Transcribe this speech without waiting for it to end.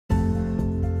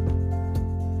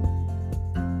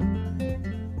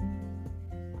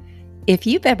If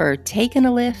you've ever taken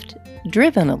a Lyft,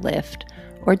 driven a Lyft,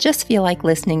 or just feel like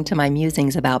listening to my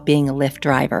musings about being a Lyft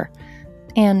driver,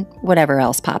 and whatever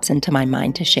else pops into my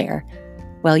mind to share,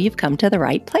 well, you've come to the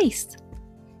right place.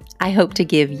 I hope to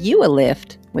give you a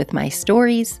lift with my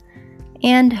stories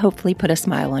and hopefully put a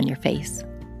smile on your face.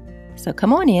 So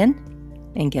come on in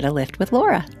and get a lift with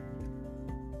Laura.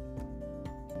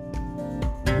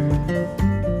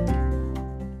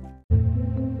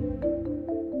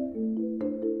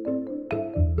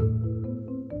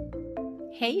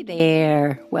 Hey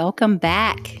there, welcome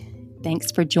back.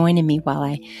 Thanks for joining me while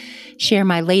I share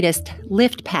my latest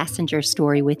Lyft passenger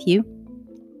story with you.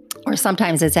 Or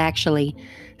sometimes it's actually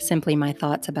simply my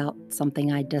thoughts about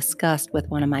something I discussed with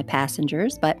one of my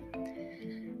passengers. But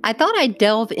I thought I'd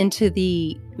delve into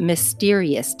the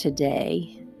mysterious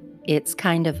today. It's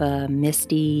kind of a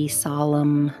misty,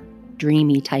 solemn,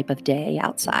 dreamy type of day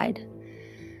outside.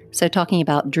 So talking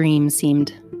about dreams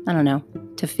seemed,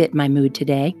 to fit my mood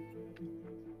today.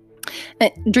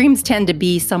 Dreams tend to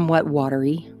be somewhat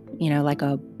watery, like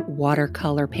a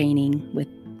watercolor painting with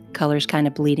colors kind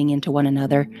of bleeding into one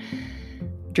another.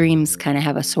 Dreams kind of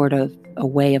have a sort of a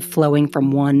way of flowing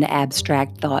from one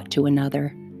abstract thought to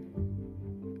another.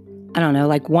 I don't know,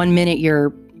 like 1 minute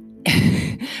you're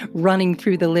running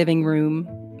through the living room,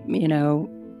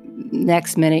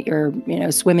 next minute you're,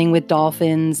 swimming with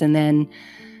dolphins, and then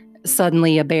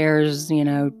suddenly a bear's,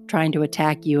 trying to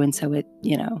attack you, and so it,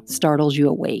 startles you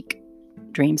awake.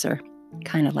 Dreams are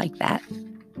kind of like that.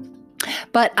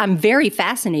 But I'm very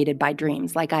fascinated by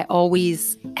dreams, like I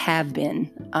always have been.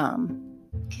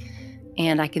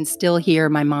 And I can still hear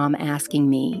my mom asking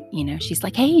me, she's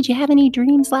like, "Hey, did you have any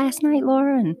dreams last night,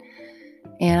 Laura?"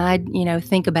 And I'd,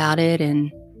 think about it, and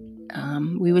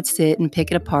we would sit and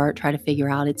pick it apart, try to figure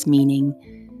out its meaning.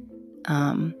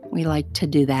 We like to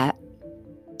do that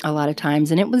a lot of times.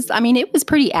 And it was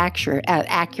pretty accurate,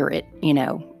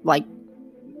 like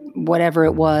whatever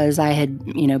it was I had,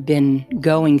 been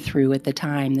going through at the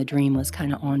time, the dream was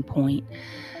kind of on point.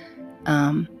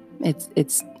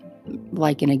 It's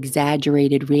like an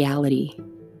exaggerated reality,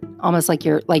 almost like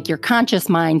your conscious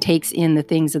mind takes in the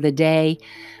things of the day,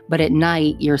 but at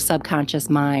night your subconscious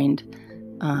mind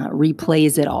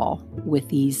replays it all with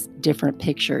these different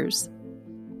pictures.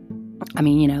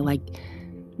 Like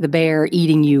the bear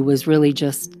eating you was really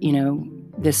just,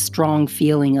 this strong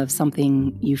feeling of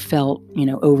something you felt,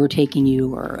 overtaking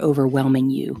you or overwhelming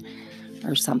you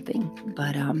or something.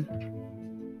 But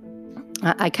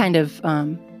I kind of,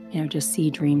 just see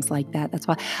dreams like that. That's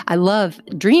why I love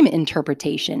dream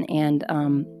interpretation. And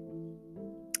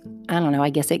I don't know, I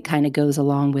guess it kind of goes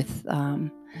along with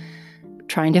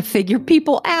trying to figure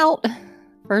people out.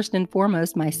 First and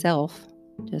foremost, myself,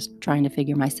 just trying to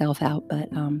figure myself out. But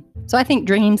so I think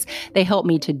dreams, they help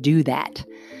me to do that.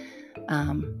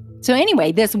 So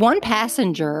anyway, this one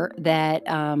passenger that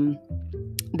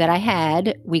I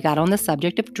had, we got on the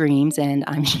subject of dreams, and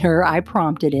I'm sure I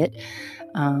prompted it.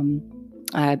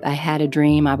 I had a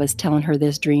dream. I was telling her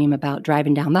this dream about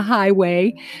driving down the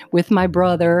highway with my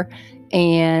brother,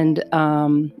 and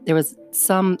there was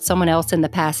someone else in the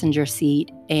passenger seat,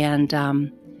 and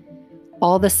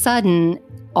all of a sudden,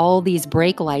 all these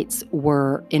brake lights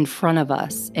were in front of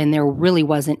us, and there really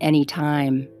wasn't any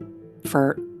time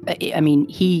for.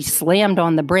 He slammed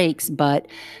on the brakes, but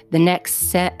the next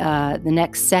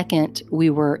second we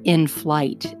were in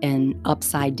flight and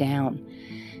upside down.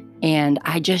 And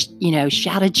I just,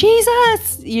 shouted,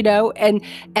 "Jesus!" and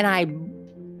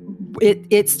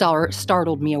it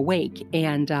startled me awake.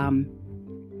 And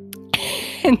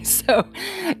and so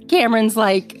Cameron's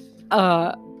like,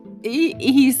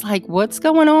 he's like, "What's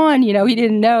going on?" He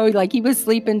didn't know, like he was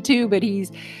sleeping too, but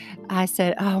I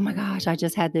said, "Oh my gosh, I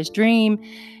just had this dream."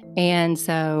 And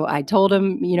so I told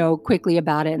him, quickly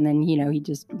about it. And then, he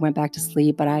just went back to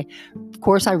sleep. But I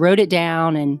wrote it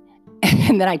down, and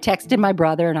then I texted my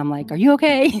brother, and I'm like, "Are you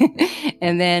okay?"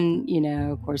 And then,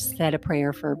 of course, said a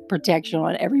prayer for protection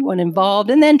on everyone involved,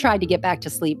 and then tried to get back to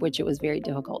sleep, which it was very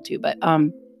difficult to. But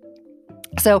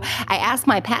so I asked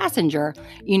my passenger,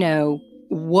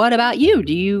 "What about you?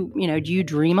 Do you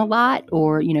dream a lot,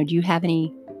 or, do you have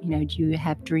any, do you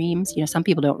have dreams?" Some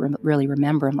people don't really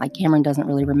remember them. Like Cameron doesn't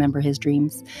really remember his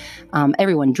dreams.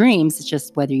 Everyone dreams. It's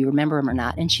just whether you remember them or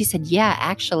not. And she said, "Yeah,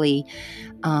 actually,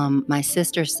 my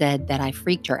sister said that I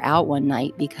freaked her out one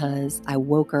night because I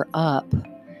woke her up.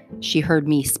 She heard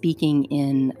me speaking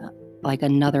in like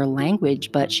another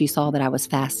language, but she saw that I was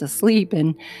fast asleep.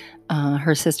 And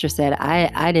her sister said,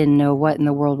 I didn't know what in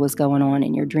the world was going on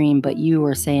in your dream, but you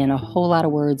were saying a whole lot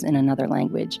of words in another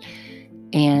language."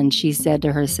 And she said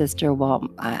to her sister, "Well,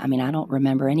 I don't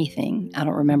remember anything. I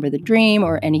don't remember the dream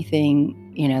or anything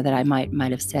that I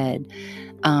might have said.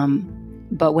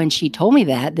 But when she told me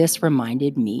that, this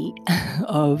reminded me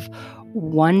of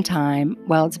one time.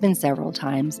 Well, it's been several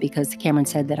times because Cameron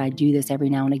said that I do this every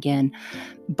now and again.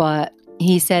 But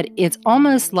he said it's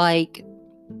almost like,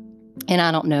 and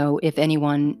I don't know if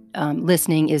anyone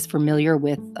listening is familiar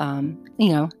with,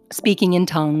 speaking in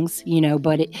tongues,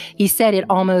 but he said it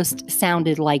almost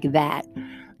sounded like that.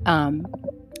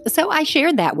 So I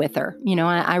shared that with her.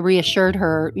 I reassured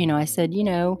her. I said,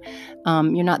 you're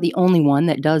not the only one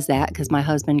that does that, because my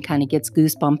husband kind of gets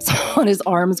goosebumps on his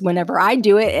arms whenever I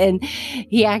do it. And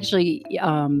he actually,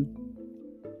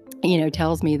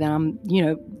 tells me that I'm,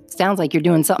 sounds like you're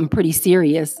doing something pretty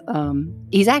serious.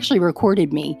 He's actually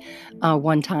recorded me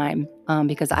one time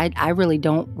because I really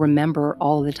don't remember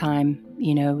all the time,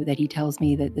 that he tells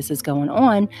me that this is going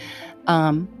on.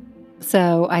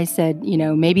 So I said,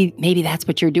 maybe that's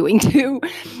what you're doing too.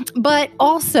 But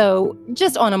also,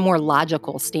 just on a more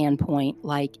logical standpoint,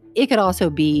 like it could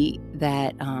also be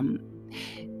that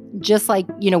just like,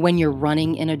 when you're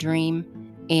running in a dream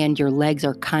and your legs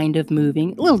are kind of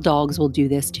moving, little dogs will do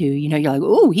this too. You're like,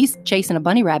 oh, he's chasing a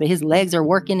bunny rabbit. His legs are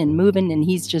working and moving, and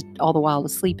he's just all the while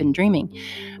asleep and dreaming.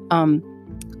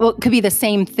 Well, it could be the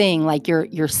same thing. Like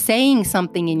you're saying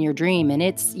something in your dream, and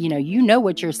it's,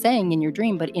 what you're saying in your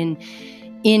dream, but in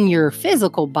your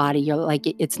physical body, you're like,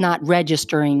 it's not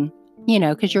registering,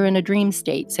 because you're in a dream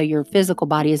state. So your physical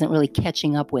body isn't really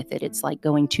catching up with it. It's like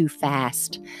going too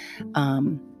fast.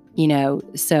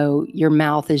 So your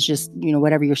mouth is just,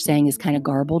 whatever you're saying is kind of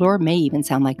garbled, or may even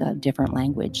sound like a different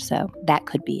language. So that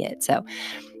could be it. So,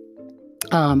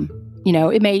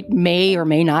 it may or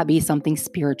may not be something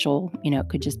spiritual. It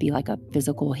could just be like a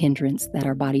physical hindrance that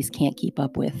our bodies can't keep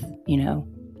up with,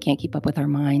 can't keep up with our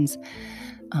minds,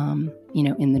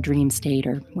 in the dream state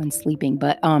or when sleeping.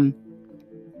 But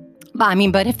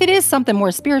if it is something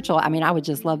more spiritual, I would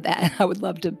just love that. I would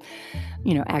love to,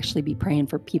 actually be praying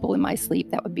for people in my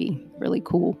sleep. That would be really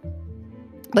cool.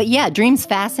 But yeah, dreams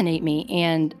fascinate me.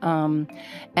 And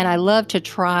I love to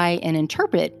try and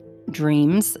interpret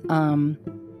dreams.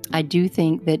 I do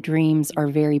think that dreams are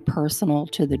very personal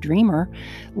to the dreamer.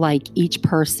 Like each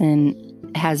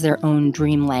person has their own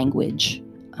dream language.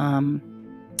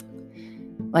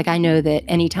 Like I know that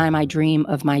anytime I dream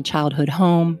of my childhood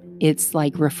home, it's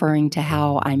like referring to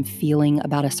how I'm feeling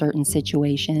about a certain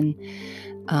situation.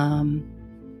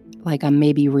 Like I'm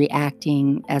maybe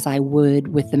reacting as I would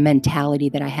with the mentality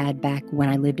that I had back when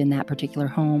I lived in that particular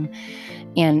home.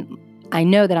 And I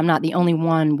know that I'm not the only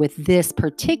one with this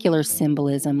particular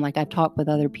symbolism. Like I've talked with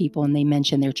other people and they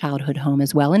mention their childhood home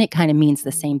as well. And it kind of means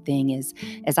the same thing as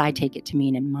I take it to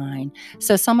mean in mine.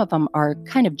 So some of them are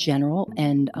kind of general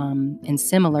and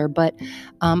similar, but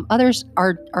others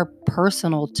are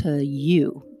personal to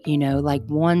you. Like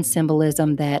one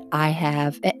symbolism that I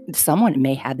have, someone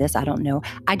may have this, I don't know.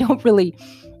 I don't really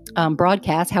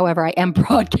broadcast. However, I am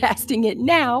broadcasting it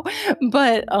now.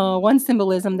 But one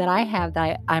symbolism that I have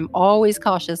that I'm always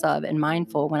cautious of and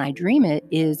mindful when I dream it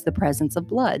is the presence of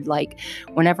blood. Like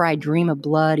whenever I dream of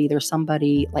blood, either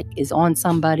somebody like is on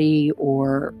somebody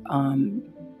or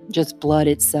just blood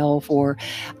itself, or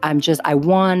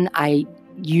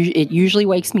it usually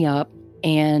wakes me up.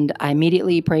 And I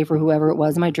immediately pray for whoever it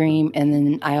was in my dream, and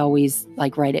then I always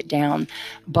like write it down.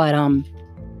 But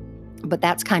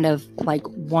that's kind of like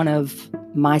one of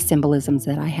my symbolisms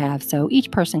that I have. So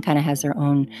each person kind of has their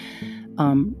own.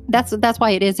 That's why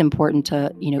it is important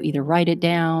to either write it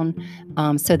down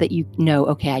so that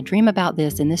okay, I dream about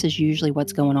this, and this is usually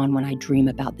what's going on when I dream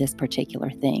about this particular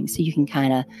thing. So you can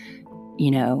kind of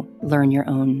learn your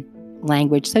own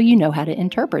language, so you know how to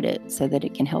interpret it, so that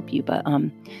it can help you. But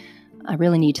I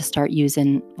really need to start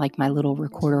using like my little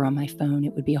recorder on my phone.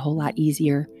 It would be a whole lot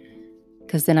easier,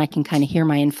 because then I can kind of hear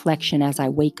my inflection as I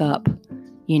wake up,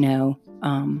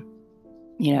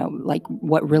 like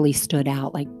what really stood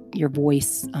out, like your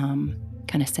voice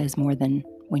kind of says more than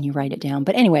when you write it down.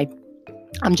 But anyway,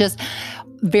 I'm just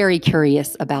very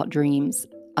curious about dreams.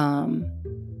 And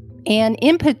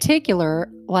in particular,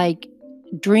 like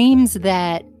dreams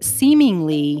that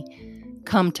seemingly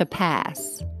come to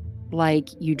pass, like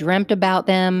you dreamt about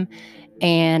them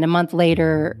and a month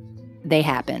later they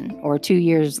happen, or 2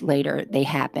 years later they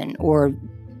happen, or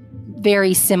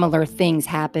very similar things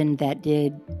happen that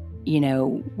did,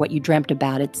 what you dreamt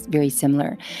about. It's very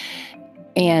similar.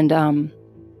 And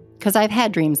because I've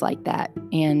had dreams like that.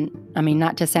 And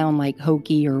not to sound like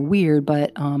hokey or weird,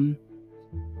 but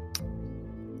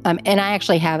and I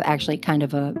actually have kind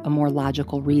of a more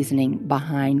logical reasoning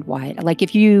behind why. Like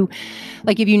if you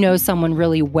know someone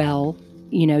really well,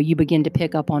 you begin to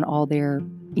pick up on all their,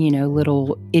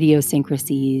 little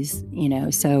idiosyncrasies,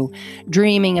 so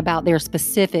dreaming about their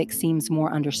specifics seems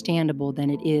more understandable than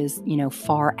it is,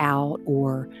 far out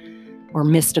or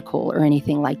mystical or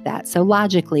anything like that. So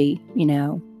logically,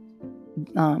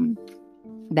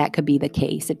 that could be the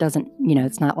case. It doesn't,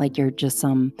 it's not like you're just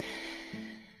some,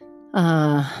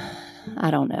 I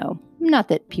don't know. Not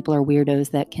that people are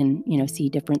weirdos that can, see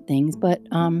different things, but,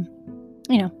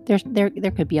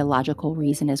 there could be a logical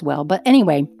reason as well. But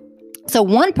anyway, so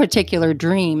one particular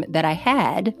dream that I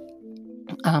had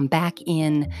back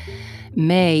in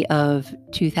May of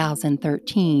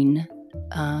 2013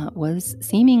 was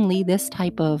seemingly this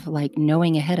type of like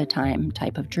knowing ahead of time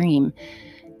type of dream.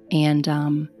 And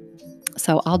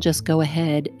so I'll just go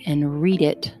ahead and read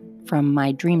it from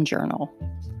my dream journal.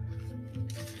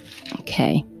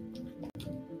 Okay.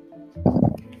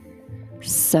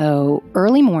 So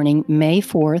early morning, May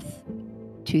 4th,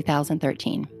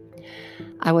 2013.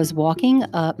 I was walking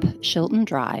up Shilton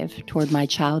Drive toward my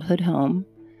childhood home.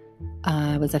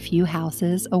 I was a few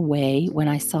houses away when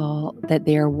I saw that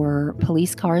there were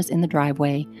police cars in the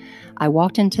driveway. I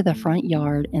walked into the front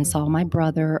yard and saw my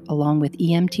brother along with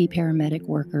EMT paramedic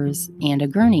workers and a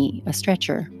gurney, a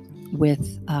stretcher,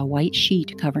 with a white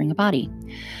sheet covering a body.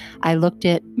 I looked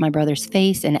at my brother's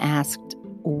face and asked,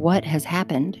 "What has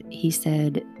happened?" He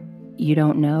said, "You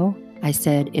don't know?" I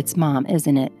said, "It's Mom,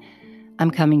 isn't it? I'm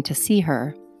coming to see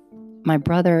her." My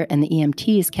brother and the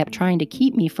EMTs kept trying to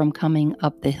keep me from coming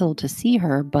up the hill to see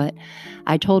her, but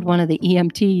I told one of the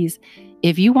EMTs,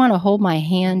 "If you want to hold my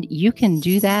hand, you can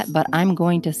do that, but I'm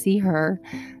going to see her."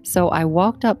 So I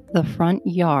walked up the front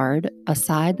yard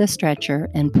beside the stretcher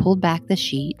and pulled back the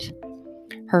sheet.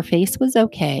 Her face was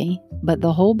okay, but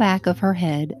the whole back of her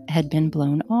head had been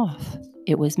blown off.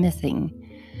 It was missing.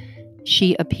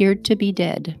 She appeared to be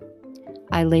dead.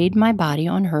 I laid my body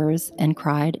on hers and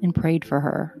cried and prayed for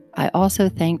her. I also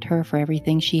thanked her for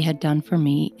everything she had done for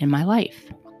me in my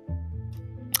life.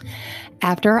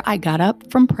 After I got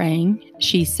up from praying,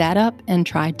 she sat up and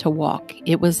tried to walk.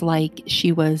 It was like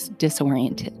she was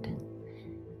disoriented.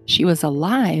 She was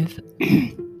alive,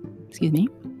 excuse me,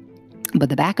 but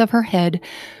the back of her head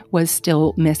was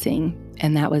still missing,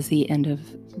 and that was the end of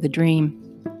the dream.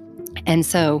 And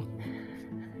so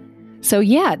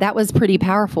yeah, that was pretty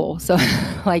powerful. So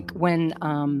like when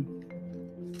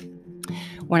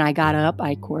I got up,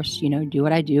 I, of course, do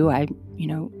what I do. I,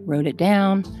 wrote it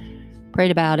down,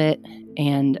 prayed about it,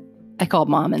 and I called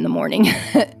Mom in the morning.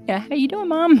 "Yeah, how you doing,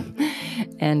 Mom?"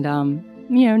 And,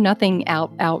 nothing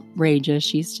outrageous.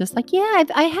 She's just like, "Yeah,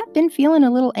 I have been feeling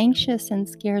a little anxious and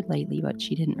scared lately," but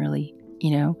she didn't really,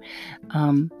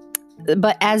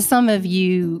 but as some of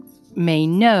you may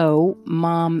know,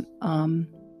 Mom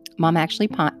actually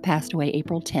passed away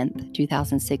April 10th,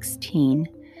 2016,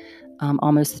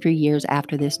 almost 3 years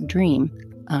after this dream.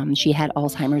 She had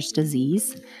Alzheimer's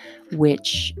disease,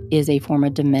 which is a form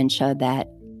of dementia that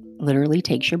literally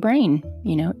takes your brain.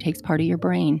 It takes part of your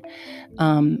brain.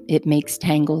 It makes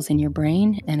tangles in your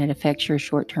brain, and it affects your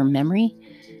short-term memory,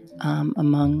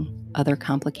 among other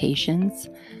complications.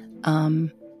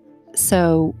 But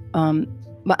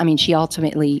I mean, she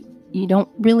ultimately, you don't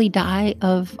really die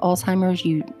of Alzheimer's.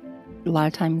 You a lot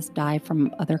of times die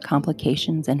from other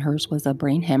complications, and hers was a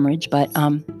brain hemorrhage. But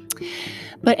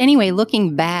anyway,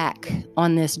 looking back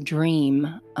on this dream,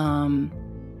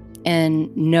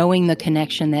 and knowing the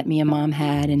connection that me and Mom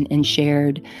had and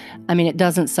shared, I mean, it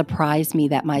doesn't surprise me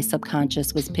that my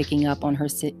subconscious was picking up on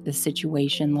the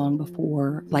situation long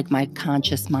before, like, my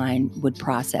conscious mind would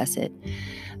process it.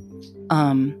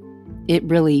 It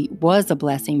really was a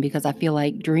blessing, because I feel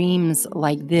like dreams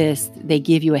like this, they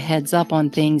give you a heads up on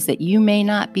things that you may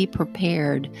not be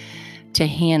prepared to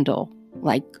handle,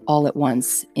 like, all at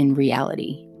once in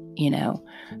reality.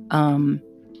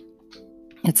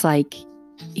 It's like,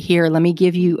 here, let me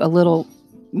give you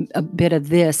a bit of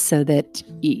this so that,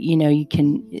 you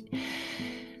can,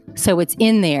 so it's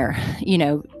in there,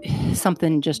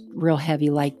 something just real heavy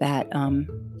like that.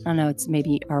 I don't know, it's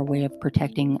maybe our way of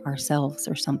protecting ourselves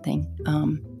or something.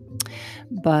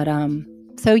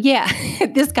 So yeah,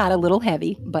 this got a little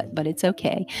heavy, but it's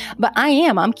okay. But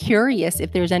I'm curious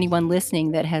if there's anyone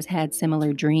listening that has had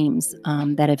similar dreams,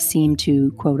 that have seemed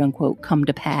to, quote unquote, come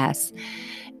to pass.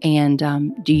 And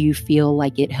do you feel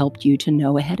like it helped you to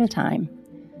know ahead of time?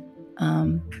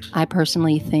 I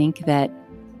personally think that,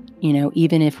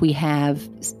 even if we have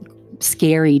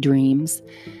scary dreams,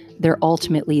 they're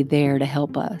ultimately there to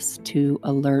help us, to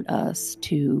alert us,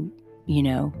 to,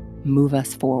 move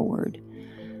us forward.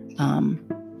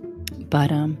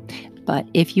 But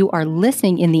if you are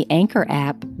listening in the Anchor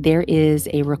app, there is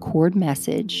a record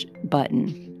message button.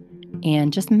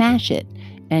 and just mash it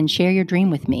and share your dream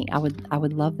with me. I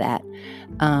would love that.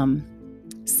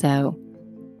 So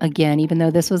again, even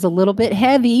though this was a little bit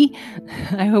heavy,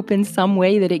 I hope in some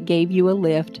way that it gave you a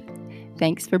lift.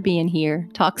 Thanks for being here.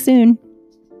 Talk soon.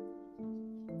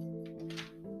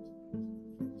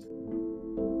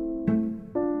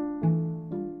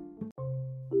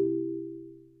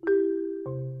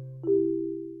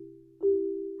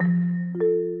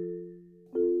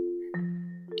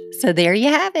 So there you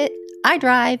have it. I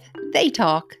drive, they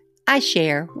talk, I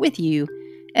share with you,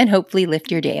 and hopefully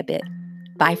lift your day a bit.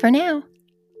 Bye for now.